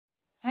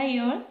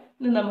Hi all,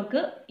 ഇന്ന് നമുക്ക്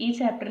ഈ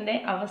ചാപ്റ്ററിൻ്റെ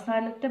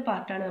അവസാനത്തെ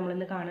പാർട്ടാണ്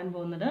നമ്മളിന്ന് കാണാൻ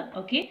പോകുന്നത്.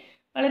 ഓക്കെ,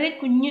 വളരെ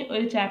കുഞ്ഞ്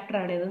ഒരു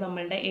ചാപ്റ്ററാണ് ഇത്,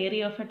 നമ്മളുടെ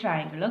area of A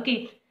triangle. Okay,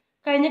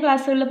 കഴിഞ്ഞ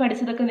ക്ലാസ്സുകളിൽ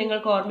പഠിച്ചതൊക്കെ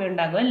നിങ്ങൾക്ക്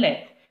ഓർമ്മയുണ്ടാകും അല്ലേ?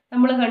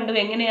 നമ്മൾ കണ്ടു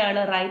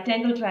എങ്ങനെയാണ് റൈറ്റ്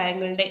ആംഗിൾ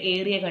ട്രയാങ്കിളിൻ്റെ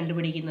ഏരിയ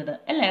കണ്ടുപിടിക്കുന്നത്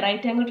അല്ലേ?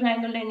 റൈറ്റ് ആംഗിൾ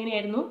ട്രയാങ്കിളിൻ്റെ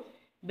എങ്ങനെയായിരുന്നു?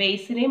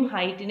 ബേസിനെയും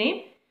ഹൈറ്റിനെയും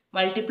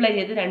മൾട്ടിപ്ലൈ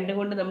ചെയ്ത് രണ്ടും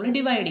കൊണ്ട് നമ്മൾ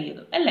ഡിവൈഡ്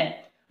ചെയ്തു അല്ലേ?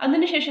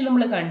 അതിനുശേഷം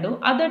നമ്മൾ കണ്ടു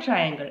അതർ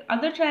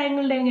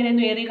ട്രയാങ്കിളിൻ്റെ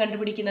എങ്ങനെയായിരുന്നു ഏരിയ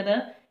കണ്ടുപിടിക്കുന്നത്?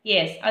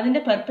 യെസ്, അതിന്റെ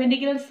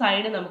പെർപെൻഡിക്കുലർ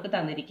സൈഡ് നമുക്ക്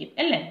തന്നിരിക്കും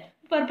അല്ലേ?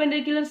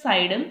 പെർപെൻഡിക്കുലർ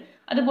സൈഡും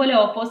അതുപോലെ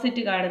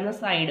ഓപ്പോസിറ്റ് കാണുന്ന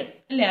സൈഡും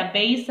അല്ലേ, ആ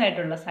ബേസ്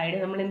ആയിട്ടുള്ള സൈഡ്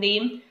നമ്മൾ എന്ത്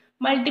ചെയ്യും?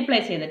 മൾട്ടിപ്ലൈ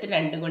ചെയ്തിട്ട്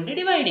രണ്ടും കൊണ്ട്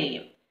ഡിവൈഡ്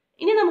ചെയ്യും.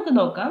 ഇനി നമുക്ക്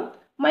നോക്കാം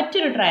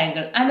മറ്റൊരു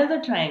ട്രയാങ്കിൾ, അനദർ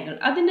ട്രയാങ്കിൾ.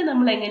 അതിന്റെ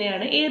നമ്മൾ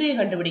എങ്ങനെയാണ് ഏരിയ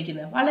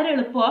കണ്ടുപിടിക്കുന്നത്? വളരെ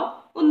എളുപ്പമാണ്,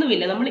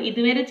 ഒന്നുമില്ല, നമ്മൾ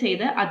ഇതുവരെ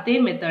ചെയ്ത അതേ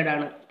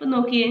മെത്തേഡാണ്. ഇപ്പൊ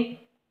നോക്കിയേ,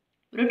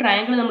 ഒരു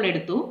ട്രയാങ്കിൾ നമ്മൾ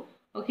എടുത്തു.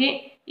 ഓക്കെ,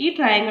 ഈ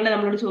ട്രയാങ്കിൾ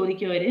നമ്മളോട്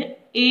ചോദിക്കുവര്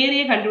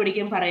ഏരിയ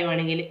കണ്ടുപിടിക്കാൻ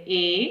പറയുവാണെങ്കിൽ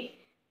എ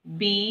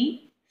ബി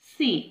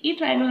സി, ഈ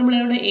ട്രയാങ്കിൾ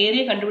നമ്മളിവിടെ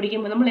ഏരിയ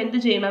കണ്ടുപിടിക്കുമ്പോൾ നമ്മൾ എന്ത്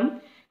ചെയ്യണം?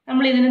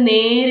 നമ്മൾ ഇതിന്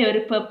നേരെ ഒരു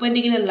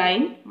പെർപെൻഡിക്കുലർ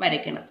ലൈൻ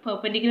വരയ്ക്കണം.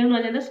 പെർപെൻഡിക്കുലർ എന്ന്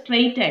പറഞ്ഞാൽ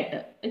സ്ട്രെയിറ്റ് ആയിട്ട്.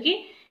 ഓക്കെ,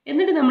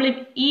 എന്നിട്ട് നമ്മൾ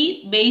ഈ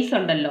ബേസ്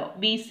ഉണ്ടല്ലോ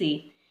ബി സി,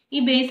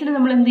 ഈ ബേസിന്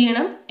നമ്മൾ എന്ത്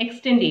ചെയ്യണം?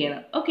 എക്സ്റ്റെൻഡ്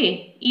ചെയ്യണം. ഓക്കെ,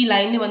 ഈ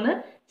ലൈനിൽ വന്ന്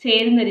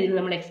ചേരുന്ന രീതിയിൽ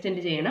നമ്മൾ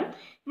എക്സ്റ്റെൻഡ് ചെയ്യണം.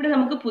 ഇവിടെ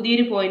നമുക്ക്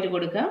പുതിയൊരു പോയിന്റ്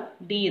കൊടുക്കാം,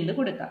 ഡി എന്ന്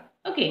കൊടുക്കാം.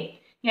 ഓക്കെ,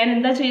 ഞാൻ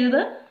എന്താ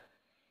ചെയ്തത്?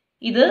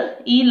 ഇത്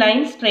ഈ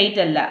ലൈൻ സ്ട്രെയിറ്റ്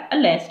അല്ല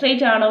അല്ലേ?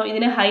 സ്ട്രെയിറ്റ് ആണോ?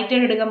 ഇതിനെ ഹൈറ്റ്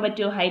ആയിട്ട് എടുക്കാൻ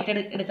പറ്റുമോ? ഹൈറ്റ്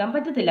ആയിട്ട് എടുക്കാൻ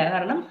പറ്റത്തില്ല,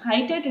 കാരണം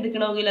ഹൈറ്റ് ആയിട്ട്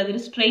എടുക്കണമെങ്കിൽ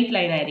അതൊരു സ്ട്രെയിറ്റ്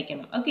ലൈൻ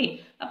ആയിരിക്കണം. ഓക്കെ,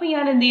 അപ്പൊ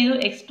ഞാൻ എന്ത് ചെയ്തു?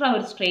 എക്സ്ട്രാ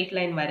ഒരു സ്ട്രെയിറ്റ്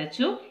ലൈൻ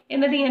വരച്ചു.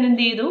 എന്നിട്ട് ഞാൻ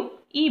എന്ത് ചെയ്തു?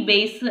 ഈ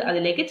ബേസ്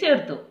അതിലേക്ക്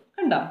ചേർത്തു.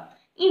 കണ്ടോ?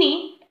 ഇനി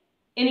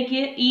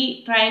എനിക്ക് ഈ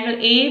ട്രയാങ്കിൾ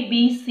എ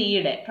ബി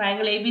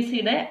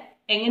സിയുടെ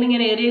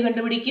എങ്ങനെ ഏരിയ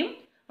കണ്ടുപിടിക്കും?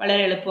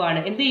 വളരെ എളുപ്പമാണ്.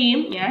 എന്ത്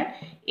ചെയ്യും? ഞാൻ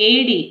A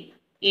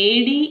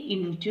D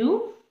into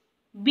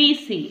B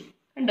C,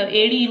 കണ്ടോ?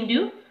 A D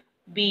into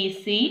B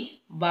C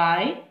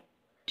by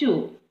 2.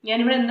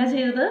 ഞാനിവിടെ എന്താ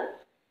ചെയ്തത്?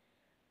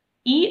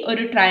 ഈ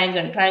ഒരു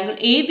ട്രയാങ്കിൾ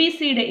എ ബി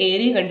സിയുടെ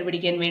ഏരിയ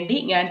കണ്ടുപിടിക്കാൻ വേണ്ടി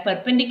ഞാൻ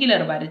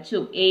പെർപെൻഡിക്കുലർ വരച്ചു.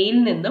 എയിൽ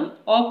നിന്നും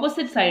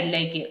ഓപ്പോസിറ്റ്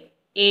സൈഡിലേക്ക്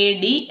എ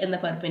ഡി എന്ന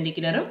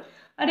പെർപെൻഡിക്കുലറും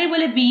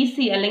അതേപോലെ ബി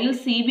സി അല്ലെങ്കിൽ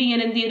സി ബി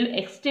ഞാൻ എന്ത് ചെയ്തു?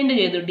 എക്സ്റ്റെൻഡ്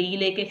ചെയ്തു,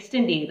 ഡിയിലേക്ക്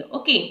എക്സ്റ്റെൻഡ് ചെയ്തു.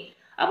 ഓക്കെ,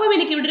 അപ്പം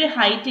എനിക്ക് ഇവിടെ ഒരു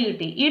ഹൈറ്റ്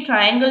കിട്ടി. ഈ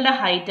ട്രയാങ്കിളിന്റെ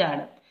ഹൈറ്റ്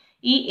ആണ്,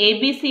 ഈ എ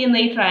ബി സി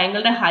എന്ന ഈ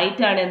ട്രയാങ്കിളിന്റെ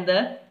ഹൈറ്റ് ആണ് എന്ത്?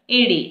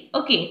 A D.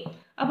 ഓക്കെ,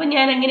 അപ്പൊ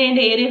ഞാൻ എങ്ങനെ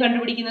എന്റെ ഏരിയ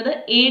കണ്ടുപിടിക്കുന്നത്?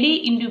 A D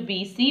into B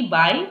C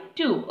by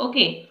 2.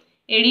 Okay,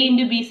 A D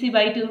into B C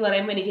by 2 എന്ന്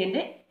പറയുമ്പോൾ എനിക്ക്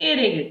എന്റെ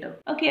ഏരിയ കിട്ടും.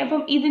 ഓക്കെ,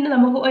 അപ്പം ഇതിന്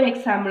നമുക്ക് ഒരു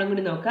എക്സാമ്പിളും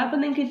കൂടി നോക്കാം, അപ്പൊ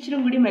നിങ്ങൾക്ക് ഇച്ചിരി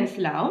കൂടി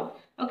മനസ്സിലാവും.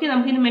 ഓക്കെ,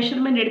 നമുക്കിന്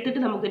മെഷർമെന്റ് എടുത്തിട്ട്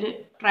നമുക്കൊരു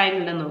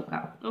ട്രയാങ്കിളിനെ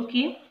നോക്കാം.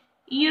 ഓക്കെ,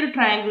 ഈ ഒരു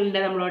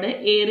ട്രയാങ്കിളിന്റെ നമ്മളോട്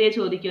area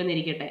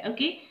ചോദിക്കുമെന്നിരിക്കട്ടെ.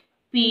 Okay,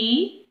 P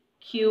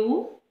Q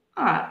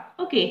R.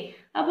 Okay,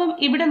 അപ്പം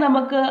ഇവിടെ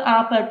നമുക്ക് ആ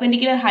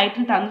പെർപെൻഡിക്കുലർ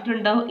ഹൈറ്റ്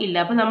തന്നിട്ടുണ്ടോ? ഇല്ല.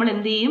 അപ്പൊ നമ്മൾ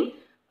എന്ത് ചെയ്യും?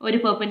 ഒരു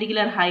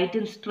പെർപെൻഡിക്കുലർ ഹൈറ്റ്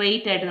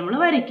സ്ട്രെയിറ്റ് ആയിട്ട് നമ്മൾ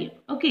വരയ്ക്കും.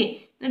 ഓക്കെ,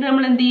 എന്നിട്ട്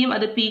നമ്മൾ എന്ത് ചെയ്യും?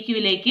 അത് പി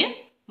ക്യൂവിലേക്ക്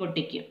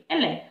മുട്ടിക്കും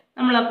അല്ലേ?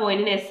 നമ്മൾ ആ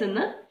പോയിന്റിന് എസ്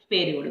എന്ന്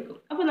പേര് കൊടുക്കും.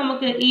 അപ്പൊ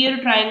നമുക്ക് ഈ ഒരു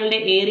ട്രയാങ്കിളിന്റെ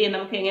ഏരിയ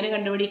നമുക്ക് എങ്ങനെ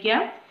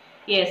കണ്ടുപിടിക്കാം?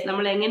 യെസ്,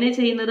 നമ്മൾ എങ്ങനെ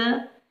ചെയ്യുന്നത്?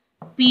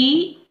 P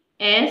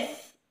S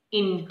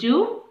into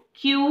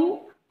Q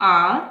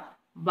R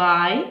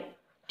by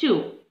 2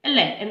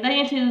 അല്ലേ? എന്താ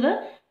ഞാൻ ചെയ്തത്?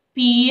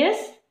 P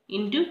S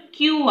into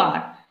Q R.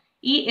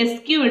 ഈ എസ്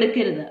ക്യൂ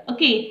എടുക്കരുത്.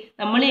 ഓക്കെ,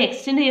 നമ്മൾ ഈ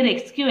എക്സ്റ്റെൻഡ് ചെയ്ത്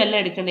എക്സ് ക്യൂ അല്ല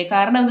എടുക്കണ്ടേ,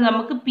 കാരണം അത്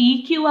നമുക്ക് പി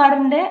ക്യു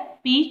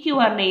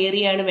ആറിന്റെ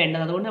ഏരിയ ആണ്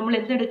വേണ്ടത്. അതുകൊണ്ട് നമ്മൾ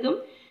എന്തെടുക്കും?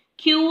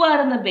 ക്യു ആർ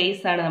എന്ന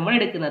ബേസ് ആണ് നമ്മൾ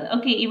എടുക്കുന്നത്.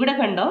 ഓക്കെ, ഇവിടെ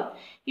കണ്ടോ?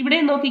 ഇവിടെ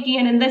നോക്കിക്ക്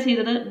ഞാൻ എന്താ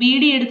ചെയ്തത്? ബി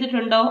ഡി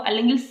എടുത്തിട്ടുണ്ടോ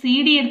അല്ലെങ്കിൽ സി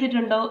ഡി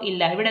എടുത്തിട്ടുണ്ടോ?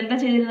 ഇല്ല. ഇവിടെ എന്താ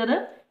ചെയ്തിരുന്നത്?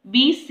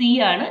 ബി സി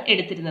ആണ്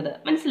എടുത്തിരുന്നത്.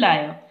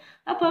 മനസ്സിലായോ?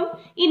 അപ്പം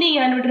ഇനി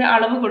ഞാനിവിടെ ഒരു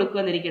അളവ്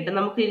കൊടുക്കുമെന്നിരിക്കട്ടെ.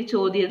 നമുക്ക് ഈ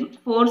ചോദ്യം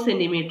 4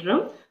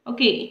 സെന്റിമീറ്ററും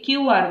ഓക്കെ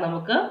ക്യു ആർ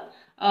നമുക്ക്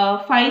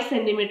 5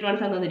 സെന്റിമീറ്റർ ആണ്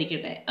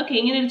തന്നിരിക്കട്ടെ. ഓക്കെ,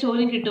 ഇങ്ങനെ ഒരു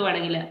ചോദ്യം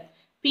കിട്ടുവാണെങ്കിൽ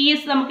പി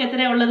എസ് നമുക്ക്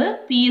എത്രയാണ് ഉള്ളത്?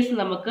 പി എസ്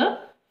നമുക്ക്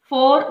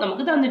 4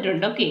 നമുക്ക്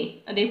തന്നിട്ടുണ്ട്. ഓക്കെ,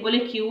 അതേപോലെ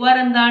ക്യു ആർ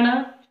എന്താണ്?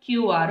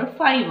 Q R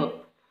 5.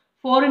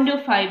 4 ഇൻറ്റു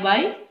 5 ബൈ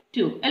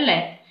 2 അല്ലേ?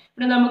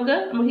 ഇവിടെ നമുക്ക്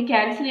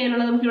ക്യാൻസൽ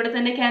ചെയ്യാനുള്ളത് നമുക്ക് ഇവിടെ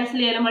തന്നെ ക്യാൻസൽ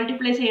ചെയ്യാനോ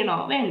മൾട്ടിപ്ലൈ ചെയ്യണോ?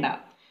 വേണ്ട.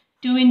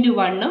 2 ഇൻറ്റു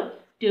 1ഉം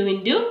 2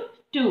 ഇൻറ്റു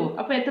 2.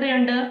 അപ്പൊ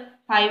എത്രയുണ്ട്?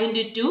 5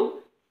 ഇൻറ്റു 2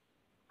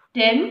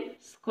 10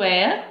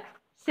 സ്ക്വയർ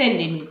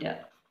സെന്റിമീറ്റർ.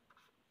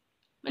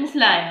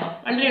 മനസ്സിലായോ?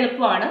 വളരെ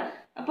എളുപ്പമാണ്.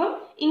 അപ്പം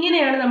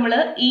ഇങ്ങനെയാണ് നമ്മൾ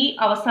ഈ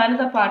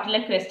അവസാനത്തെ പാർട്ടിലെ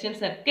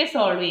ക്വസ്റ്റ്യൻസ് ഒക്കെ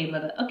സോൾവ്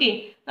ചെയ്യുന്നത്. ഓക്കെ,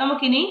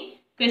 നമുക്കിനി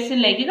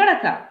ക്വസ്റ്റ്യനിലേക്ക്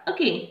കടക്കാം.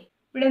 ഓക്കെ,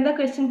 ഇവിടെ എന്താ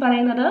ക്വസ്റ്റ്യൻ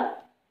പറയുന്നത്?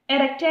 A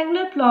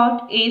rectangular plot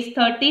is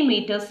 30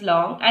 meters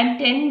long and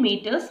 10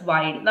 meters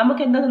wide.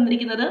 നമുക്ക് എന്താ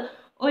തന്നിരിക്കുന്നത്?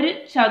 ഒരു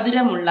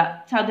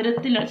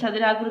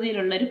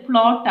ചതുരാകൃതിയിലുള്ള ഒരു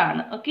പ്ലോട്ട്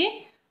ആണ്. ഓക്കെ,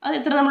 അത്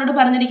എത്ര നമ്മളോട്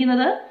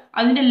പറഞ്ഞിരിക്കുന്നത്?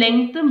 അതിന്റെ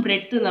ലെങ്ത്തും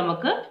ബ്രെഡ്ത്തും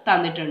നമുക്ക്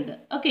തന്നിട്ടുണ്ട്.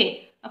 ഓക്കെ,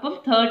 അപ്പം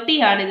 30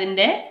 ആണ്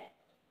ഇതിന്റെ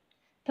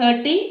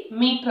 30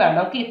 മീറ്റർ ആണ്.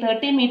 ഓക്കെ,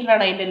 30 മീറ്റർ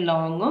ആണ് അതിന്റെ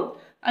ലോങ്ങും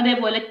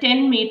അതേപോലെ 10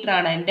 മീറ്റർ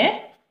ആണ്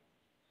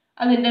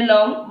അതിന്റെ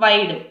ലോങ്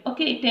വൈഡും.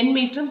 ഓക്കെ, 10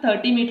 മീറ്ററും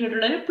 30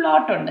 മീറ്ററുള്ള ഒരു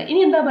പ്ലോട്ട് ഉണ്ട്. ഇനി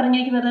എന്താ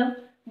പറഞ്ഞിരിക്കുന്നത്?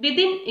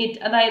 വിതിൻ ഇറ്റ്,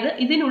 അതായത്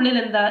ഇതിനുള്ളിൽ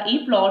എന്താ? ഈ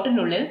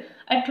പ്ലോട്ടിനുള്ളിൽ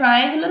A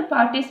triangular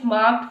part is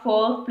marked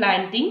four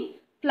plantain.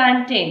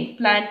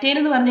 Plantain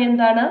എന്ന് പറഞ്ഞാൽ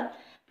എന്താണ്?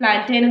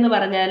 പ്ലാന്റെയിൻ എന്ന്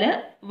പറഞ്ഞാൽ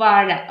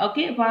വാഴ.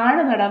 ഓക്കെ, വാഴ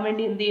നടാൻ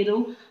വേണ്ടി എന്ത് ചെയ്തു?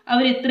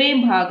 അവർ ഇത്രയും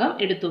ഭാഗം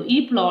എടുത്തു. ഈ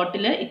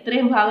പ്ലോട്ടിൽ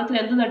ഇത്രയും ഭാഗത്തിൽ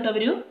എന്ത് നട്ടു?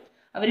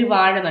 അവര്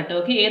വാഴ നട്ടു.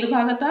 ഓക്കെ, ഏത്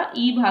ഭാഗത്താ?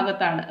 ഈ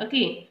ഭാഗത്താണ്.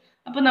 ഓക്കെ,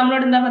 അപ്പൊ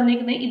നമ്മളോട് എന്താ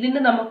പറഞ്ഞിരിക്കുന്നത്?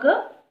 ഇതിന്റെ നമുക്ക്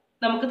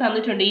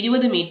തന്നിട്ടുണ്ട്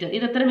 20 മീറ്റർ.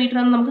 ഇത് എത്ര മീറ്റർ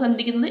ആണ് നമുക്ക്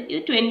തന്നിരിക്കുന്നത്?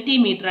 ഇത് 20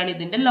 മീറ്റർ ആണ്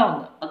ഇതിന്റെ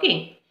ലോങ്. ഓക്കെ,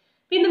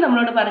 പിന്നെ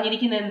നമ്മളോട്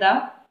പറഞ്ഞിരിക്കുന്നത് എന്താ?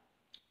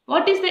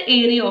 What is the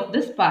area of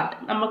this part?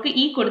 നമുക്ക്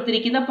ഈ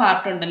കൊടുത്തിരിക്കുന്ന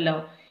പാർട്ട് ഉണ്ടല്ലോ,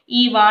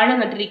 ഈ വാഴ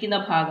നട്ടിരിക്കുന്ന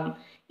ഭാഗം,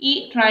 ഈ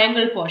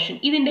ട്രയാങ്കിൾ പോർഷൻ,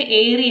 ഇതിന്റെ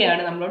ഏരിയ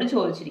ആണ് നമ്മളോട്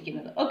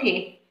ചോദിച്ചിരിക്കുന്നത്. ഓക്കെ,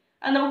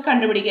 അത് നമുക്ക്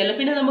കണ്ടുപിടിക്കാമല്ലോ.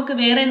 പിന്നെ നമുക്ക്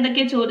വേറെ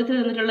എന്തൊക്കെയാ ചോദ്യത്തിൽ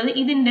തന്നിട്ടുള്ളത്?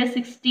 ഇതിന്റെ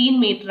 16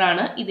 മീറ്റർ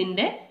ആണ്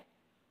ഇതിന്റെ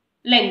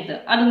ലെങ്ത്,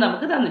 അത്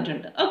നമുക്ക്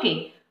തന്നിട്ടുണ്ട്. ഓക്കെ,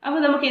 അപ്പൊ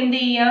നമുക്ക് എന്ത്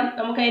ചെയ്യാം?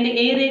 നമുക്ക് അതിന്റെ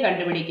ഏരിയ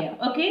കണ്ടുപിടിക്കാം.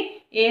 ഓക്കെ,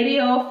 ഏരിയ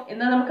ഓഫ്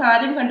എന്താ നമുക്ക്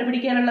ആദ്യം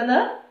കണ്ടുപിടിക്കാനുള്ളത്?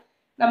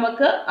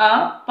 നമുക്ക് ആ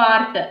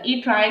പാർട്ട്, ഈ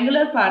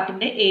ട്രയാങ്കുലർ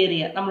പാർട്ടിന്റെ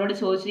ഏരിയ, നമ്മളോട്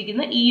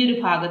ചോദിച്ചിരിക്കുന്ന ഈ ഒരു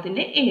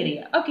ഭാഗത്തിന്റെ ഏരിയ.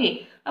 ഓക്കെ,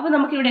 അപ്പൊ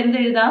നമുക്ക് ഇവിടെ എന്ത്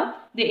എഴുതാം?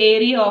 The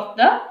area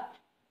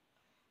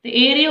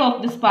of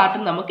this part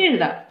നമുക്ക്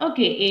എഴുതാം.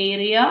 Okay,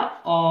 area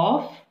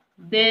of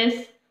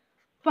this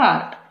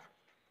part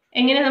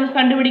എങ്ങനെ നമുക്ക്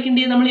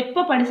കണ്ടുപിടിക്കേണ്ടത്? നമ്മൾ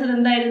ഇപ്പൊ പഠിച്ചത്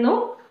എന്തായിരുന്നു?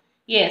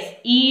 യെസ്,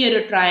 ഈ ഒരു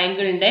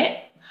ട്രയാങ്കിളിന്റെ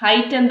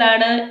ഹൈറ്റ്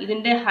എന്താണ്?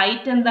 ഇതിന്റെ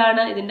ഹൈറ്റ്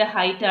എന്താണ്? ഇതിന്റെ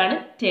ഹൈറ്റ് ആണ്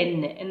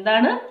 10.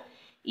 എന്താണ്?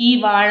 ഈ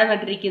വാഴ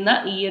നട്ടിരിക്കുന്ന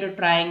ഈ ഒരു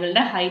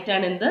ട്രയാങ്കിളിന്റെ ഹൈറ്റ്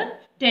ആണ് എന്ത്?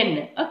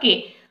 10. ഓക്കെ,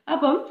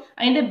 അപ്പം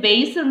അതിന്റെ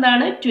ബേസ്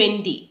എന്താണ്?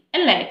 20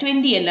 അല്ലേ?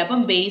 20 അല്ല,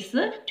 അപ്പം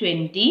ബേസ്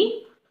 20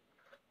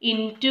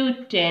 into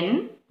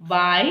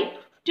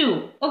 10/2.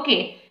 ഓക്കെ,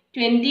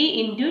 20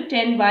 into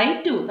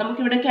 10/2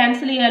 നമുക്ക് ഇവിടെ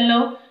ക്യാൻസൽ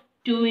ചെയ്യാമല്ലോ.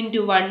 2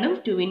 into 1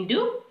 2 into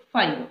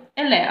 5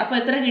 അല്ലേ? അപ്പൊ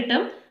എത്ര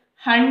കിട്ടും?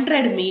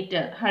 100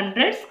 മീറ്റർ,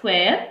 100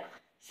 സ്ക്വയർ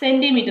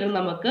സെന്റിമീറ്റർ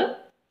നമുക്ക്,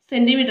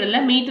 സെന്റിമീറ്റർ അല്ല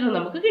മീറ്റർ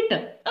നമുക്ക്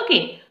കിട്ടും. ഓക്കെ,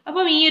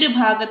 അപ്പം ഈ ഒരു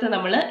ഭാഗത്ത്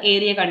നമ്മൾ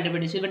ഏരിയ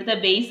കണ്ടുപിടിച്ചു. ഇവിടുത്തെ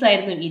ബേസ്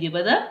ആയിരുന്നു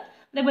 20.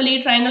 അതേപോലെ ഈ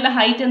ട്രയാങ്കിളിന്റെ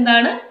ഹൈറ്റ്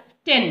എന്താണ്?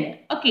 10.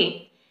 ഓക്കെ,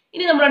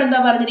 ഇനി നമ്മളോട് എന്താ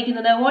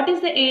പറഞ്ഞിരിക്കുന്നത്? What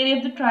is the area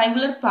of the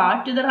triangular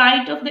part two the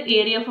right of the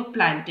area of A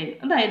പ്ലാന്റൻ?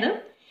 അതായത്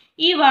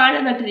ഈ വാഴ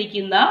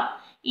നട്ടിരിക്കുന്ന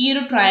ഈ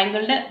ഒരു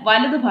ട്രയാങ്കിളിന്റെ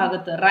വലത്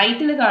ഭാഗത്ത്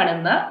റൈറ്റിൽ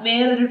കാണുന്ന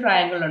വേറൊരു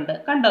ട്രയാങ്കിൾ ഉണ്ട്,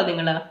 കണ്ടോ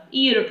നിങ്ങൾ?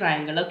 ഈ ഒരു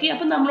ട്രയാങ്കിൾ. ഓക്കെ,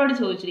 അപ്പൊ നമ്മളോട്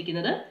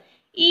ചോദിച്ചിരിക്കുന്നത്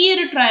ഈ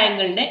ഒരു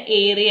ട്രയാങ്കിളിന്റെ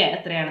ഏരിയ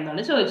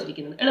എത്രയാണെന്നാണ്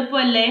ചോദിച്ചിരിക്കുന്നത്.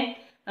 എളുപ്പമല്ലേ?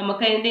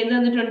 നമുക്ക് അതിന്റെ എന്ത്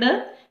തന്നിട്ടുണ്ട്?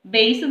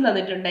 ബേസും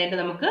തന്നിട്ടുണ്ട്, അതിന്റെ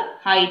നമുക്ക്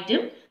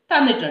ഹൈറ്റും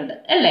തന്നിട്ടുണ്ട്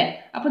അല്ലേ?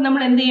 അപ്പൊ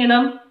നമ്മൾ എന്ത്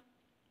ചെയ്യണം?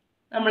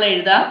 നമ്മൾ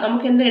എഴുതാം.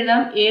 നമുക്ക് എന്ത്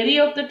എഴുതാം? Area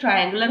of the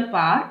triangular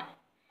part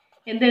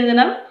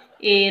എന്തെഴുതണം?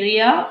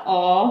 Area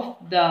of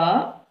the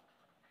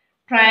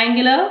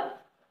triangular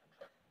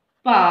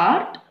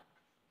part,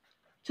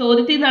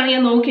 ചോദ്യത്തിൽ നിന്നാണ്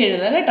ഞാൻ നോക്കി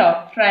എഴുതുന്നത് കേട്ടോ.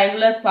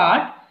 Triangular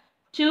part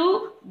two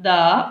the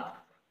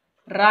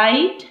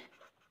right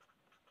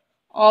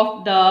of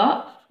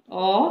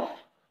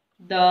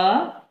the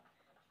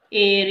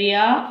area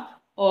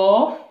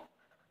of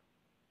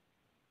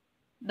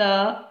the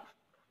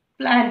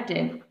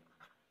പ്ലാന്റൻ.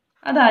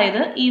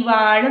 അതായത് ഈ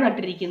വാഴ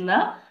നട്ടിരിക്കുന്ന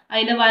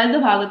അതിന്റെ വലത്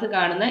ഭാഗത്ത്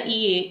കാണുന്ന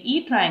ഈ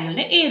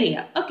ട്രയാങ്കിളിന്റെ ഏരിയ.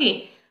 ഓക്കെ,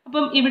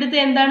 അപ്പം ഇവിടുത്തെ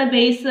എന്താണ്?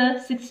 ബേസ്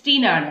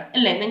 16 ആണ്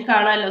അല്ലേ? നിങ്ങൾക്ക്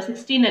കാണാമല്ലോ,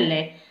 16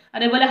 അല്ലേ?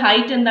 അതേപോലെ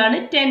ഹൈറ്റ് എന്താണ്?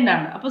 10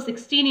 ആണ്. അപ്പൊ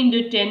 16 into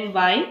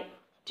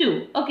 10/2.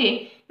 ഓക്കെ,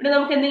 ഇവിടെ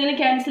നമുക്ക് എന്തെങ്കിലും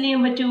ക്യാൻസൽ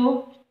ചെയ്യാൻ പറ്റുമോ?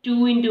 2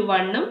 into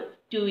 1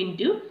 2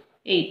 into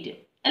 8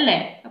 അല്ലേ?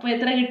 അപ്പൊ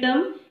എത്ര കിട്ടും?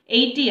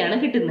 80 ആണ്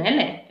കിട്ടുന്നത്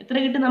അല്ലേ? എത്ര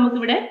കിട്ടും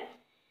നമുക്കിവിടെ?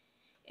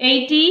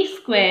 80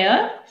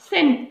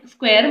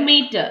 സ്ക്വയർ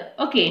മീറ്റർ.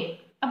 ഓക്കെ,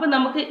 അപ്പൊ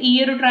നമുക്ക് ഈ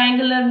ഒരു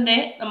ട്രയാങ്കുലറിന്റെ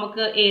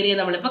നമുക്ക് ഏരിയ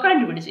നമ്മളിപ്പോ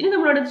കണ്ടുപിടിച്ചു. ഇനി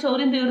നമ്മളോട്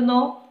ചോദ്യം തീർന്നോ?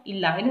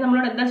 ഇല്ല. ഇനി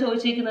നമ്മളോട് എന്താ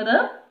ചോദിച്ചിരിക്കുന്നത്?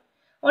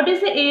 What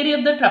is the area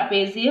of the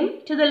ട്രപ്പേസിയം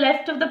to the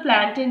left of the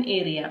പ്ലാന്റൻ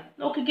area?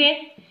 നോക്കിക്കേ,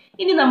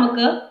 ഇനി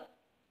നമുക്ക്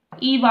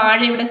ഈ വാഴ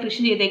ഇവിടെ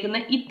കൃഷി ചെയ്തേക്കുന്ന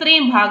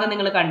ഇത്രയും ഭാഗം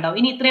നിങ്ങൾ കണ്ടോ?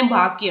 ഇനി ഇത്രയും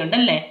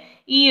ബാക്കിയുണ്ടല്ലേ?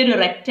 ഈ ഒരു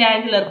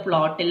റെക്ടാങ്കുലർ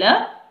പ്ലോട്ടില്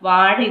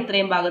വാഴ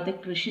ഇത്രയും ഭാഗത്ത്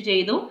കൃഷി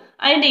ചെയ്തു.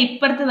 അതിന്റെ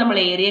ഇപ്പുറത്ത് നമ്മൾ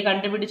ഏരിയ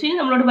കണ്ടുപിടിച്ചു. ഇനി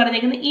നമ്മളോട്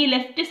പറഞ്ഞേക്കുന്നത് ഈ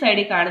ലെഫ്റ്റ്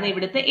സൈഡിൽ കാണുന്ന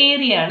ഇവിടുത്തെ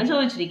ഏരിയ ആണ്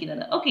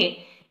ചോദിച്ചിരിക്കുന്നത്. ഓക്കെ,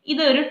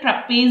 ഇതൊരു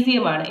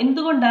ട്രപ്പേസിയമാണ്.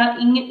 എന്തുകൊണ്ടാ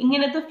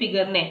ഇങ്ങനത്തെ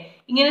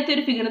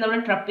ഒരു ഫിഗറിനെ നമ്മൾ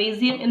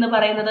ട്രപ്പേസിയം എന്ന്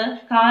പറയുന്നത്?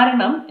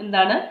 കാരണം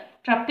എന്താണ്?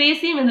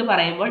 ട്രപ്പേസിയം എന്ന്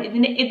പറയുമ്പോൾ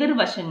ഇതിന്റെ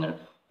എതിർവശങ്ങൾ,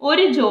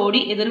 ഒരു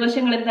ജോഡി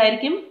എതിർവശങ്ങൾ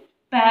എന്തായിരിക്കും?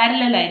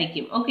 പാരലൽ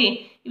ആയിരിക്കും. ഓക്കെ,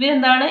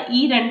 ഇവരെന്താണ്?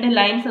 ഈ രണ്ട്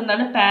ലൈൻസ്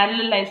എന്താണ്?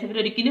 Parallel lines.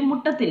 ഇവരൊരിക്കലും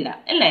മുട്ടത്തില്ല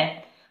അല്ലേ?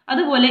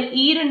 അതുപോലെ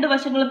ഈ രണ്ട്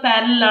വശങ്ങൾ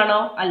പാരലൽ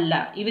ആണോ? അല്ല.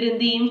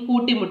 ഇവരെന്ത് ചെയ്യും?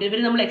 കൂട്ടിമുട്ടും. ഇവർ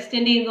നമ്മൾ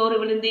എക്സ്റ്റെൻഡ് ചെയ്യുന്നതോറും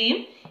ഇവരെന്ത് ചെയ്യും?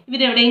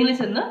 ഇവരെവിടെയെങ്കിലും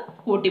ചെന്ന്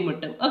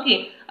കൂട്ടിമുട്ടും. ഓക്കെ,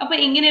 അപ്പൊ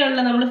ഇങ്ങനെയുള്ള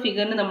നമ്മൾ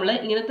ഫിഗറിന് നമ്മൾ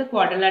ഇങ്ങനത്തെ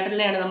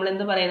ക്വാഡ്രിലാറ്ററലിനെയാണ് നമ്മൾ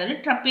എന്ത് പറയുന്നത്?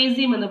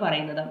 ട്രപ്പേസിയം എന്ന്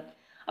പറയുന്നത്.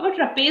 അപ്പൊ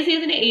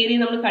ട്രപ്പേസിയത്തിന്റെ ഏരിയ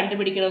നമ്മൾ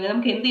കണ്ടുപിടിക്കണമെങ്കിൽ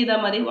നമുക്ക് എന്ത് ചെയ്താൽ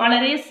മതി?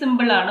 വളരെ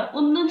സിമ്പിൾ ആണ്,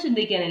 ഒന്നും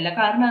ചിന്തിക്കാനില്ല.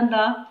 കാരണം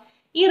എന്താ?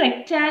 ഈ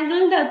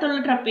റെക്ടാങ്കിളിന്റെ അകത്തുള്ള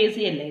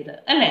ട്രപ്പേസിയം അല്ലേ ഇത്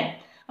അല്ലേ?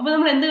 അപ്പൊ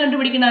നമ്മൾ എന്ത്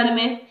കണ്ടുപിടിക്കണം?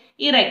 ആദ്യമേ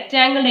ഈ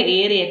റെക്ടാങ്കിളിന്റെ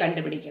ഏരിയ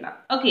കണ്ടുപിടിക്കണം.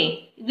 ഓക്കെ,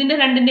 ഇതിന്റെ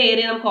രണ്ടിന്റെ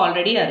ഏരിയ നമുക്ക്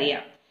ഓൾറെഡി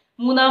അറിയാം.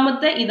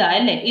 മൂന്നാമത്തെ ഇതാ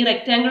അല്ലേ? ഈ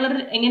റെക്ടാങ്കുലർ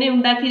എങ്ങനെ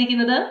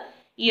ഉണ്ടാക്കിയിരിക്കുന്നത്?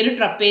 ഈ ഒരു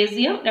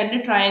ട്രപ്പേസിയം, രണ്ട്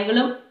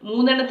ട്രയാങ്കിളും,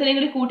 മൂന്നെണ്ണത്തിനെയും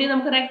കൂടി കൂട്ടി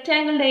നമുക്ക്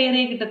റെക്ടാങ്കിളിന്റെ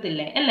ഏരിയ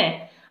കിട്ടത്തില്ലേ അല്ലേ?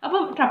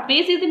 അപ്പം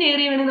ട്രപ്പേസിയത്തിന്റെ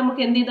ഏരിയ വേണമെങ്കിൽ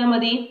നമുക്ക് എന്ത് ചെയ്താൽ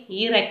മതി?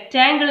 ഈ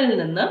റെക്ടാങ്കിളിൽ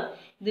നിന്ന്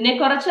ഇതിനെ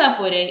കുറച്ചാ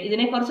പോരെ?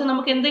 ഇതിനെ കുറച്ച്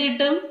നമുക്ക് എന്ത്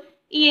കിട്ടും?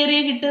 ഈ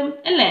ഏരിയ കിട്ടും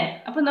അല്ലേ?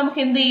 അപ്പൊ നമുക്ക്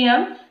എന്ത്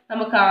ചെയ്യാം?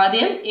 നമുക്ക്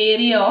ആദ്യം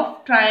ഏരിയ ഓഫ്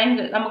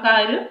ട്രയാങ്കിൾ,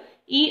 നമുക്ക്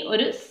ഈ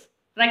ഒരു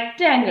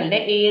റെക്ടാങ്കിളിന്റെ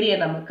ഏരിയ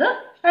നമുക്ക്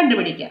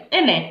കണ്ടുപിടിക്കാം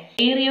അല്ലേ.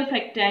 ഏരിയ ഓഫ്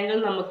റെക്ടാങ്കിൾ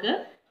നമുക്ക്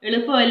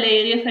എളുപ്പമല്ല.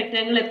 ഏരിയ ഓഫ്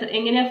റെക്ടാങ്കിൾ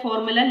എങ്ങനെയാ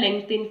ഫോർമുല?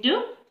 Length into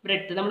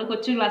breadth. നമ്മൾ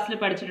കൊച്ചു ക്ലാസ്സിൽ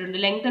പഠിച്ചിട്ടുണ്ട്.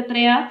 ലെങ്ത്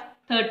എത്രയാ?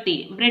 30.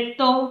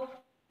 ബ്രെഡ്ത്തോ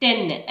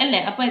 10 അല്ലേ.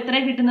 അപ്പൊ എത്ര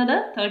കിട്ടുന്നത്?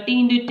 30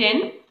 × 10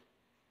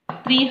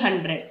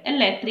 300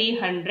 അല്ലേ.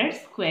 300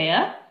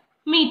 സ്ക്വയർ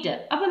മീറ്റർ.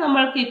 അപ്പൊ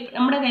നമ്മൾക്ക്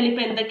നമ്മുടെ കയ്യിൽ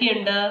ഇപ്പം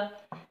എന്തൊക്കെയുണ്ട്?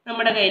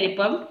 നമ്മുടെ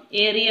കയ്യിലിപ്പം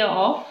ഏരിയ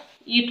ഓഫ്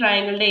ഈ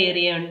ട്രയാങ്കിളിന്റെ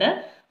ഏരിയ ഉണ്ട്,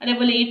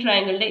 അതേപോലെ ഈ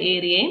ട്രയാങ്കിളിന്റെ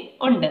ഏരിയയും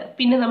ഉണ്ട്.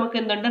 പിന്നെ നമുക്ക്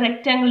എന്തുണ്ട്?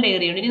 റെക്ടാങ്കിളിന്റെ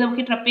ഏരിയ ഉണ്ട്. ഇനി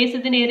നമുക്ക് ഈ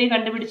ട്രപ്പേസിയത്തിന്റെ ഏരിയ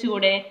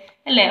കണ്ടുപിടിച്ചുകൂടെ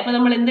അല്ലേ. അപ്പൊ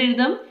നമ്മൾ എന്ത്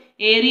എഴുതും?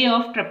 ഏരിയ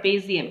ഓഫ്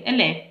ട്രപ്പേസിയം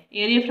അല്ലേ.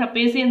 ഏരിയ ഓഫ്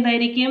ട്രപ്പേസിയം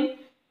എന്തായിരിക്കും?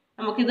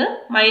 നമുക്കിത്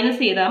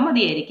മൈനസ് ചെയ്താൽ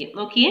മതിയായിരിക്കും.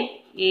 നോക്കിയേ,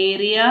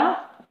 ഏരിയ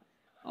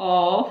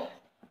ഓഫ്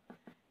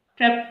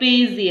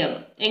ട്രപ്പേസിയം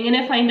എങ്ങനെ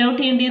ഫൈൻഡ് ഔട്ട്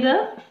ചെയ്യേണ്ടത്?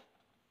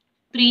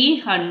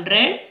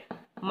 300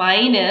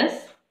 മൈനസ്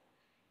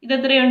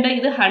ഇതെത്രയുണ്ട്?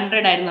 ഇത്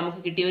 100 ആയിരുന്നു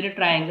നമുക്ക് കിട്ടിയ ഒരു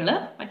ട്രയാങ്കിള്.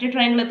 മറ്റേ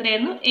ട്രയാങ്കിൾ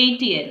എത്രയായിരുന്നു?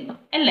 80 ആയിരുന്നു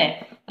അല്ലേ.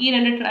 ഈ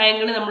രണ്ട്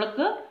ട്രയാങ്കിൾ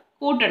നമ്മൾക്ക്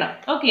കൂട്ടണം.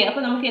 ഓക്കെ, അപ്പൊ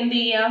നമുക്ക് എന്ത്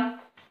ചെയ്യാം?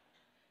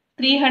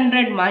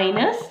 300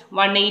 മൈനസ്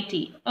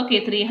 180. ഓക്കെ,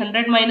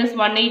 300 മൈനസ്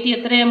 180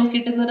 എത്രയാണ് നമുക്ക്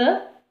കിട്ടുന്നത്?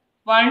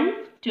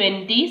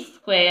 120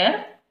 സ്ക്വയർ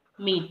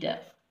മീറ്റർ.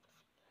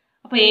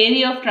 അപ്പൊ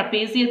ഏരിയ ഓഫ്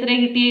ട്രപ്പേസിയം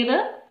എത്രയാണ് കിട്ടിയത്?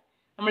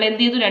 നമ്മൾ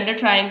എന്ത് ചെയ്തു? രണ്ട്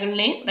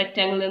ട്രയാങ്കിളിനെയും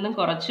റെക്ടാങ്കിളിൽ നിന്നും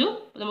കുറച്ചു.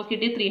 നമുക്ക്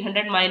കിട്ടിയ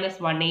 300 മൈനസ്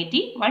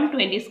 180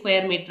 120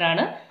 സ്ക്വയർ മീറ്റർ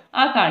ആണ്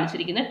ആ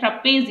കാണിച്ചിരിക്കുന്ന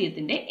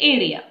ട്രപ്പേസിയത്തിന്റെ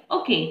ഏരിയ.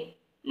 ഓക്കെ,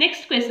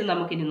 നെക്സ്റ്റ് ക്വസ്റ്റ്യൻ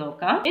നമുക്ക് ഇനി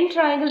നോക്കാം. In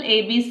triangle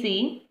ABC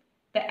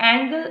the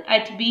angle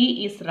at B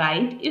is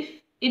right if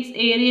its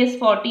area is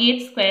 48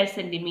 square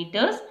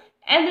centimeters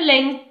and the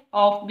length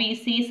of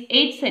BC is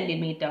 8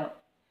 centimeter.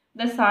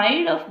 The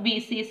side of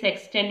BC is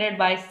extended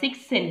by 6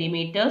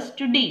 centimeters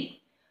to D.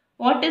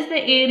 What is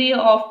the area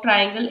of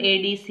triangle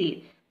ADC?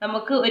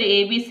 നമുക്ക് ഒരു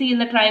ABC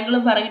എന്ന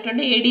ട്രയാങ്കിളും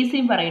പറഞ്ഞിട്ടുണ്ട്,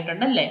 ADCയും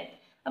പറഞ്ഞിട്ടുണ്ട് അല്ലേ.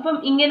 അപ്പം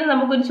ഇങ്ങനെ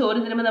നമുക്കൊരു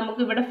ചോദ്യം തരുമ്പോൾ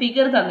നമുക്ക് ഇവിടെ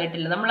ഫിഗർ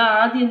തന്നിട്ടില്ല. നമ്മൾ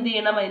ആദ്യം എന്ത്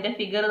ചെയ്യണം? അതിന്റെ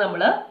ഫിഗർ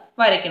നമ്മൾ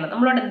വരയ്ക്കണം.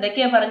 നമ്മളോട്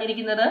എന്തൊക്കെയാണ്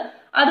പറഞ്ഞിരിക്കുന്നത്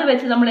അത്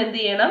വെച്ച് നമ്മൾ എന്ത്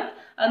ചെയ്യണം?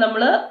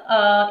 നമ്മൾ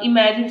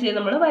ഇമാജിൻ ചെയ്ത്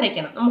നമ്മൾ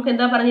വരയ്ക്കണം. നമുക്ക്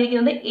എന്താ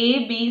പറഞ്ഞിരിക്കുന്നത്?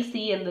 ABC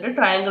എന്നൊരു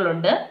ട്രയാങ്കിൾ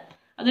ഉണ്ട്.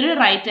 അതൊരു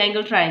റൈറ്റ്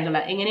ആംഗിൾ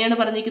ട്രയാങ്കിളാണ്. എങ്ങനെയാണ്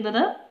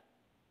പറഞ്ഞിരിക്കുന്നത്?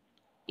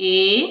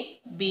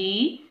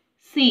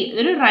 ABC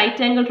ഒരു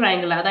റൈറ്റ് ആംഗിൾ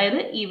ട്രയാങ്കിളാണ്.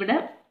 അതായത് ഇവിടെ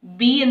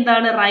B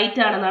എന്താണ്?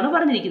 റൈറ്റ് ആണെന്നാണ്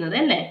പറഞ്ഞിരിക്കുന്നത്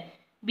അല്ലേ.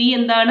 B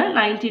എന്താണ്?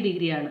 90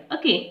 ഡിഗ്രി ആണ്.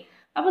 ഓക്കെ,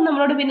 അപ്പൊ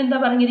നമ്മളോട് പിന്നെ എന്താ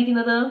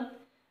പറഞ്ഞിരിക്കുന്നത്?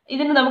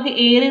 ഇതിന് നമുക്ക്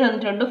ഏരിയ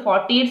തന്നിട്ടുണ്ട്.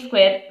 48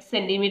 സ്ക്വയർ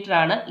സെന്റിമീറ്റർ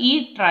ആണ് ഈ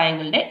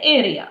ട്രയാങ്കിളിന്റെ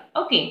ഏരിയ.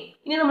 ഓക്കെ,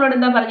 ഇനി നമ്മളോട്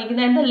എന്താ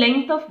പറഞ്ഞിരിക്കുന്നത്? And the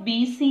length of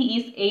BC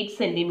is 8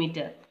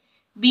 centimetre.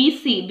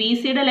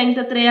 BCയുടെ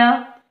length എത്രയാ?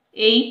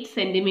 8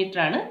 സെന്റിമീറ്റർ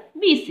ആണ്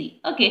BC.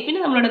 ഓക്കെ, പിന്നെ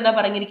നമ്മളോട് എന്താ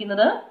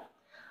പറഞ്ഞിരിക്കുന്നത്?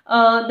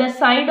 The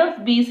side of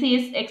BC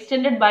is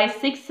extended by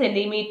 6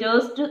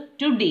 centimetres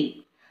to D.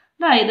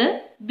 അതായത്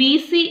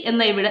BC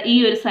എന്ന ഇവിടെ ഈ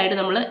ഒരു സൈഡ്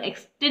നമ്മൾ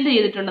എക്സ്റ്റെൻഡ്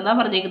ചെയ്തിട്ടുണ്ടെന്നാണ്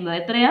പറഞ്ഞിരിക്കുന്നത്.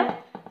 എത്രയാ?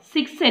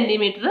 6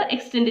 സെന്റിമീറ്റർ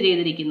എക്സ്റ്റെൻഡ്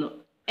ചെയ്തിരിക്കുന്നു.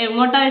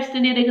 എങ്ങോട്ടാണ്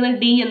എക്സ്റ്റെൻഡ് ചെയ്തിരിക്കുന്നത്?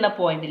 D എന്ന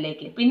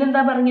പോയിന്റിലേക്ക്.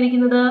 പിന്നെന്താ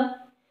പറഞ്ഞിരിക്കുന്നത്?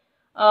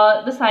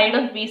 The side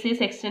of BC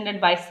is extended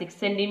by 6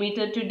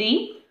 centimeter to D.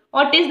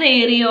 What is the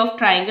area of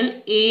triangle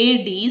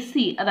ADC?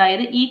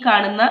 അതായത് ഈ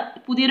കാണുന്ന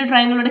പുതിയൊരു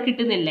ട്രയാങ്കിൾ ഇവിടെ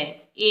കിട്ടുന്നില്ലേ?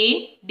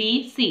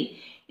 ADC.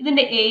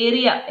 ഇതിന്റെ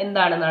ഏരിയ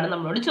എന്താണെന്നാണ്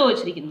നമ്മളോട്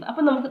ചോദിച്ചിരിക്കുന്നത്.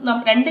 അപ്പൊ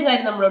നമുക്ക് രണ്ട്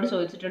കാര്യം നമ്മളോട്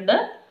ചോദിച്ചിട്ടുണ്ട്.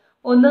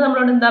 ഒന്ന്,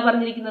 നമ്മളോട് എന്താ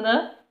പറഞ്ഞിരിക്കുന്നത്?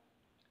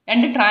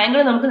 രണ്ട് ട്രയാങ്കിൾ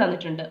നമുക്ക്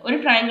തന്നിട്ടുണ്ട്. ഒരു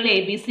ട്രയാങ്കിൾ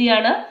ABC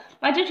ആണ്,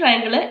 മറ്റു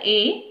ട്രയാങ്കിൾ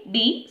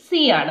ADC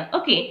ആണ്.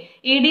 ഓക്കെ,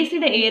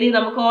 ADCയുടെ ഏരിയ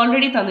നമുക്ക്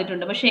ഓൾറെഡി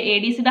തന്നിട്ടുണ്ട്. പക്ഷെ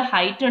ADCയുടെ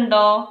ഹൈറ്റ്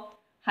ഉണ്ടോ?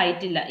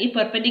 ഹൈറ്റ് ഇല്ല. ഈ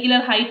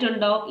പെർപെൻഡിക്കുലർ ഹൈറ്റ്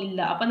ഉണ്ടോ? ഇല്ല.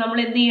 അപ്പൊ നമ്മൾ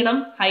എന്ത് ചെയ്യണം?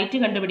 ഹൈറ്റ്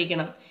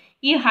കണ്ടുപിടിക്കണം.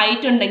 ഈ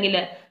ഹൈറ്റ് ഉണ്ടെങ്കിൽ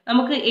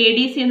നമുക്ക്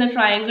ADC എന്ന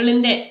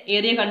ട്രയാങ്കിളിന്റെ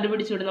ഏരിയ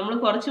കണ്ടുപിടിച്ചുകൂടെ? നമ്മൾ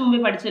കുറച്ച് മുമ്പേ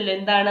പഠിച്ചല്ലോ.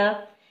 എന്താണ്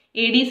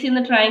ADC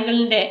എന്ന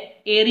ട്രയാങ്കിളിന്റെ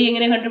ഏരിയ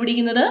എങ്ങനെ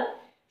കണ്ടുപിടിക്കുന്നത്?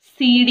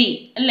 CD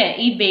അല്ലെ.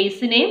 ഈ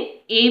ബേസിനെയും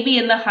AB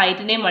എന്ന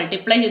ഹൈറ്റിനെയും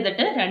മൾട്ടിപ്ലൈ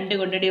ചെയ്തിട്ട് 2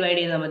 കൊണ്ട് ഡിവൈഡ്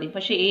ചെയ്താൽ മതി.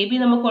 പക്ഷെ AB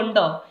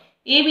നമുക്കുണ്ടോ?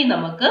 AB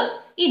നമുക്ക്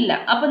ഇല്ല.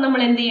 അപ്പൊ നമ്മൾ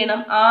എന്ത്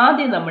ചെയ്യണം?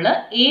 ആദ്യം നമ്മൾ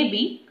AB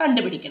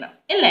കണ്ടുപിടിക്കണം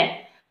അല്ലേ.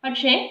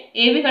 പക്ഷേ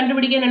AB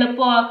കണ്ടുപിടിക്കാൻ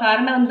എളുപ്പമാണ്.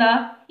 കാരണം എന്താ?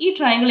 ഈ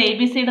ട്രയാങ്കിൾ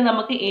ABCയുടെ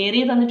നമുക്ക്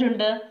ഏരിയ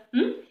തന്നിട്ടുണ്ട്.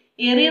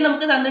 ഏരിയ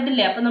നമുക്ക്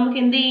തന്നിട്ടില്ലേ. അപ്പൊ നമുക്ക്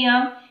എന്ത്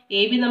ചെയ്യാം?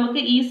 AB നമുക്ക്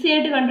ഈസി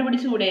ആയിട്ട്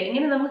കണ്ടുപിടിച്ചുകൂടെ?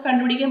 എങ്ങനെ നമുക്ക്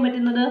കണ്ടുപിടിക്കാൻ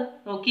പറ്റുന്നത്?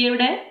 നോക്കിയേ,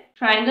 ഇവിടെ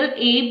ട്രയാങ്കിൾ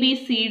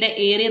ABCയുടെ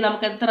ഏരിയ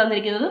നമുക്ക് എത്ര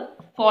തന്നിരിക്കുന്നത്?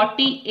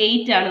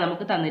 48 ആണ്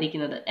നമുക്ക്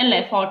തന്നിരിക്കുന്നത് അല്ലേ.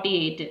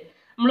 48.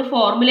 നമ്മൾ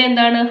ഫോർമുല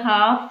എന്താണ്?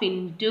 Half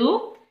into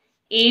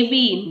AB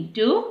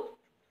into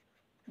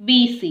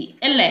BC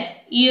അല്ലേ.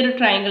 ഈ ഒരു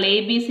ട്രയാങ്കിൾ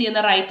ABC എന്ന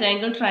റൈറ്റ്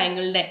ആംഗിൾ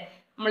ട്രയാങ്കിളിന്റെ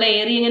നമ്മൾ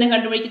ഏരിയ എങ്ങനെ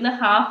കണ്ടുപിടിക്കുന്നത്?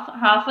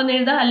 ഹാഫ് എന്ന്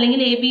എഴുതാം, അല്ലെങ്കിൽ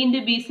AB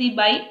ഇൻറ്റു BC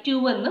ബൈ 2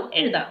 എന്നും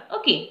എഴുതാം.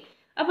 ഓക്കെ,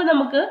 അപ്പൊ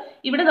നമുക്ക്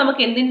ഇവിടെ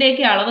നമുക്ക്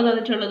എന്തിൻ്റെയൊക്കെ അളവ്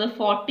തന്നിട്ടുള്ളത്?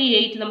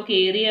 48 നമുക്ക്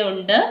ഏരിയ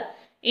ഉണ്ട്.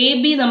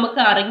 AB നമുക്ക്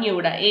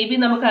അറിഞ്ഞുകൂടാ. AB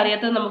നമുക്ക്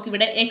അറിയാത്തത് നമുക്ക്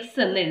ഇവിടെ X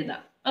എന്ന്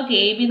എഴുതാം. ഓക്കെ,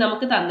 AB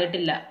നമുക്ക്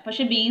തന്നിട്ടില്ല.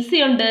 പക്ഷെ BC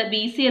ഉണ്ട്.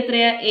 BC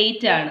എത്രയാ?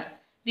 8 ആണ്.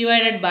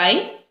 ഡിവൈഡഡ് ബൈ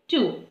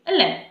 2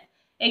 അല്ലേ.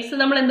 X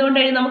നമ്മൾ എന്തുകൊണ്ട്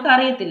എഴുതി? നമുക്ക്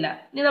അറിയത്തില്ല.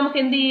 ഇനി നമുക്ക്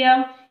എന്ത് ചെയ്യാം?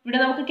 ഇവിടെ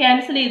നമുക്ക്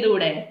ക്യാൻസൽ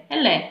ചെയ്തുകൂടെ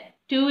അല്ലേ.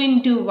 2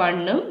 ×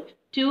 1 ഉം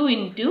 2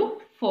 ×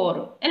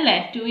 4 അല്ലേ.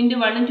 2 ×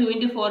 1 ഉം 2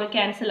 × 4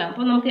 ക്യാൻസൽ ആവും.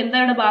 അപ്പൊ നമുക്ക്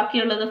എന്താണ്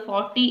ബാക്കിയുള്ളത്?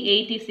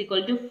 48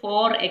 =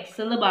 4x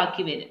എന്ന്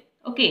ബാക്കി വരും.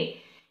 ഓക്കെ,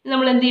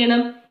 നമ്മൾ എന്ത്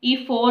ചെയ്യണം? ഈ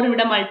 4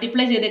 ഇവിടെ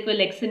മൾട്ടിപ്ലൈ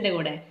ചെയ്തേക്കുമല്ലോ എക്സിന്റെ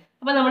കൂടെ.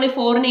 അപ്പോൾ നമ്മൾ ഈ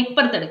 4നെ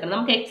ഇപ്പുറത്തെടുക്കണം.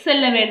 നമുക്ക് എക്സ്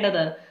അല്ലേ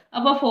വേണ്ടത്.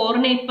 അപ്പോൾ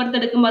 4നെ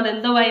ഇപ്പുറത്തെടുക്കുമ്പോൾ അത്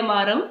എന്തോവായി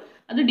മാറും?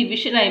 അത്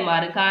ഡിവിഷനായി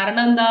മാറും.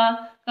 കാരണം എന്താ?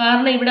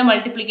 കാരണം ഇവിടെ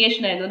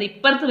മൾട്ടിപ്ലിക്കേഷൻ ആയിരുന്നു. അത്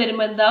ഇപ്പുറത്ത്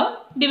വരുമ്പോൾ എന്താവും?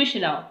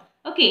 ഡിവിഷൻ ആവും.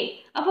 ഓക്കെ,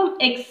 അപ്പം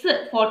എക്സ്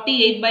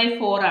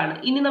 48/4 ആണ്.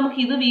 ഇനി നമുക്ക്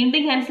ഇത്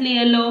വീണ്ടും ക്യാൻസൽ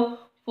ചെയ്യാമല്ലോ.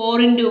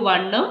 4 ×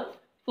 1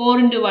 4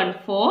 × 1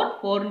 4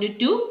 4 ×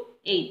 2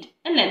 8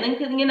 അല്ലേ?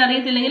 നിങ്ങൾക്ക് ഇങ്ങനെ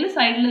അറിയത്തില്ലെങ്കിൽ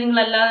സൈഡിൽ നിങ്ങൾ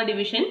അല്ലാതെ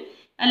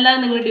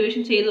നിങ്ങൾ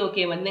ഡിവിഷൻ ചെയ്ത്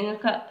നോക്കിയാൽ മതി.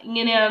 നിങ്ങൾക്ക്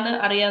ഇങ്ങനെയാണ്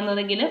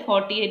അറിയാവുന്നതെങ്കിൽ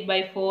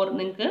 48/4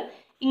 നിങ്ങൾക്ക്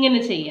ഇങ്ങനെ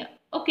ചെയ്യാം.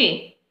 ഓക്കെ,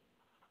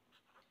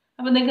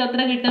 അപ്പം നിങ്ങൾക്ക്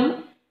എത്ര കിട്ടും?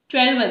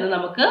 12 എന്ന്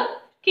നമുക്ക്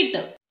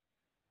കിട്ടും.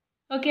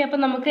 ഓക്കെ, അപ്പം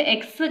നമുക്ക്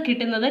എക്സ്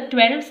കിട്ടുന്നത്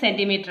 12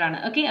 സെൻറ്റിമീറ്റർ ആണ്.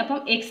 ഓക്കെ, അപ്പം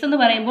എക്സ് എന്ന്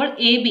പറയുമ്പോൾ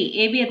എ ബി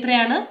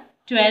എത്രയാണ്?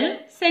 12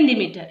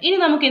 സെൻറ്റിമീറ്റർ. ഇനി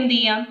നമുക്ക് എന്ത്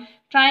ചെയ്യാം?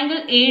 ട്രയാങ്കിൾ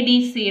എ ഡി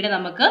സിയുടെ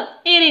നമുക്ക്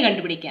ഏരിയ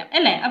കണ്ടുപിടിക്കാം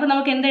അല്ലേ? അപ്പം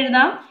നമുക്ക്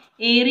എന്തെഴുതാം?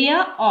 Area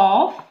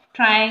of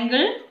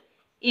triangle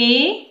A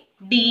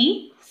D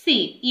C,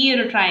 ഈ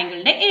ഒരു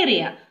ട്രയാങ്കിളിന്റെ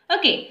ഏരിയ.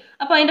 ഓക്കെ,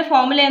 അപ്പോൾ അതിന്റെ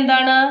ഫോർമുല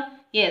എന്താണ്?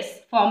 യെസ്,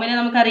 ഫോർമുല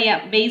നമുക്കറിയാം.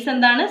 ബേസ്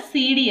എന്താണ്?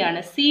 സി ഡി ആണ്.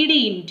 C D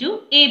into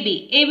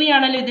A B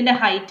ആണല്ലോ ഇതിന്റെ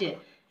ഹൈറ്റ്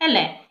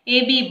അല്ലേ? A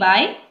B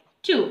by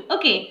 2.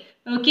 ഓക്കെ,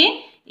 നോക്കിയേ,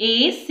 എ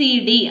സി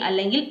ഡി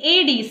അല്ലെങ്കിൽ എ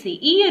ഡി സി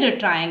ഈ ഒരു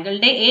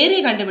ട്രയാങ്കിളിന്റെ ഏരിയ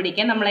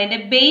കണ്ടുപിടിക്കാൻ നമ്മൾ അതിന്റെ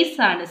ബേസ്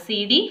ആണ് സി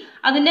ഡി.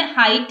 അതിന്റെ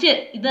ഹൈറ്റ്,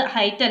 ഇത്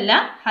ഹൈറ്റ് അല്ല,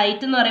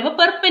 ഹൈറ്റ് എന്ന് പറയുമ്പോൾ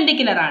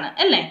പെർപെൻഡിക്കുലർ ആണ്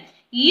അല്ലേ?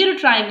 ഈ ഒരു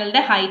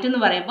ട്രയാങ്കിളിന്റെ ഹൈറ്റ് എന്ന്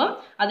പറയുമ്പോൾ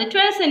അത്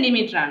 12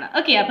 സെന്റിമീറ്റർ ആണ്.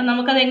 ഓക്കെ, അപ്പം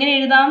നമുക്കത് എങ്ങനെ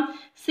എഴുതാം?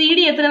 സി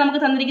ഡി എത്ര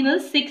നമുക്ക് തന്നിരിക്കുന്നത്?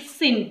 6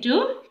 ×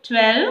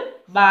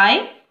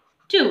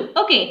 12/2.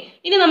 ഓക്കെ,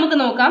 ഇനി നമുക്ക്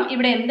നോക്കാം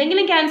ഇവിടെ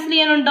എന്തെങ്കിലും ക്യാൻസൽ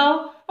ചെയ്യാനുണ്ടോ?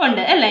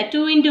 ഉണ്ട് അല്ലേ?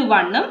 2 ×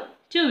 1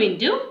 2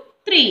 ×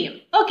 3.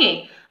 ഓക്കെ,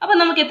 അപ്പം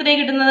നമുക്ക് എത്രയാണ്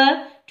കിട്ടുന്നത്?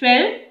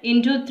 12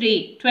 × 3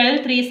 12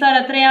 3s are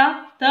എത്രയാ?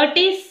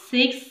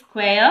 36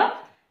 സ്ക്വയർ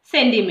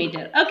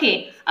സെന്റിമീറ്റർ. ഓക്കെ,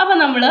 അപ്പം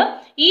നമ്മൾ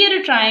ഈ ഒരു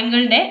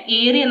ട്രയാങ്കിളിന്റെ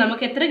ഏരിയ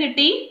നമുക്ക് എത്ര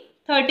കിട്ടി?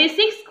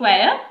 36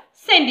 സ്ക്വയർ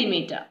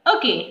സെന്റിമീറ്റർ.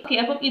 ഓക്കെ,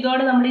 അപ്പം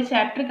ഇതോടെ നമ്മുടെ ഈ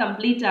ചാപ്റ്റർ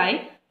കംപ്ലീറ്റ് ആയി.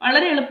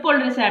 വളരെ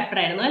എളുപ്പമുള്ളൊരു ചാപ്റ്റർ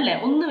ആയിരുന്നു അല്ലേ?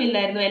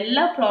 ഒന്നുമില്ലായിരുന്നു,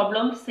 എല്ലാ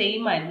പ്രോബ്ലം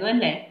സെയിം ആയിരുന്നു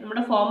അല്ലേ?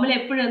 നമ്മുടെ ഫോർമുല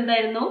എപ്പോഴും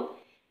എന്തായിരുന്നു?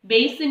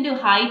 ബേസ് ഇൻറ്റു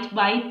ഹൈറ്റ്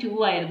ബൈ 2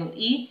 ആയിരുന്നു.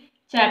 ഈ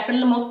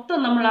ചാപ്റ്ററിൽ മൊത്തം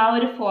നമ്മൾ ആ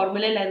ഒരു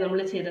ഫോർമുലയിലായിരുന്നു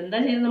നമ്മൾ ചെയ്തത്. എന്താ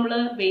ചെയ്തത്? നമ്മൾ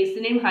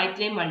ബേസിനെയും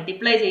ഹൈറ്റിനെയും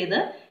മൾട്ടിപ്ലൈ ചെയ്ത്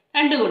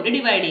 2 കൊണ്ട്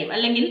ഡിവൈഡ് ചെയ്യും,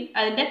 അല്ലെങ്കിൽ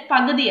അതിന്റെ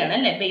പകുതിയാണ്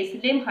അല്ലേ?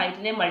 ബേസിന്റെയും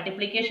ഹൈറ്റിന്റെയും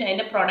മൾട്ടിപ്ലിക്കേഷൻ,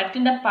 അതിന്റെ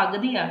പ്രൊഡക്റ്റിന്റെ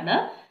പകുതിയാണ്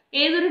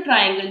ഏതൊരു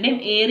ട്രയാങ്കിളിന്റെയും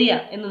ഏരിയ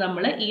എന്ന്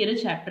നമ്മൾ ഈ ഒരു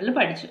ചാപ്റ്ററിൽ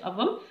പഠിച്ചു.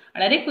 അപ്പം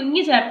വളരെ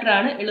കുഞ്ഞു ചാപ്റ്റർ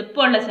ആണ്,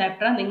 എളുപ്പമുള്ള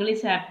ചാപ്റ്ററാണ്. നിങ്ങൾ ഈ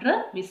ചാപ്റ്റർ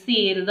മിസ്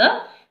ചെയ്യരുത്.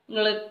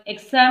 നിങ്ങൾ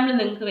എക്സാമിൽ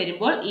നിങ്ങൾക്ക്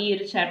വരുമ്പോൾ ഈ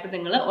ഒരു ചാപ്റ്റർ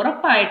നിങ്ങൾ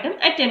ഉറപ്പായിട്ടും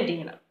അറ്റംപ്റ്റ്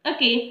ചെയ്യണം.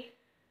 ഓക്കെ,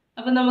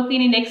 അപ്പം നമുക്ക്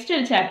ഇനി നെക്സ്റ്റ്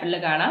ഒരു ചാപ്റ്ററിൽ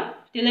കാണാം.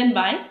 Till then,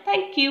 bye.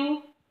 Thank you.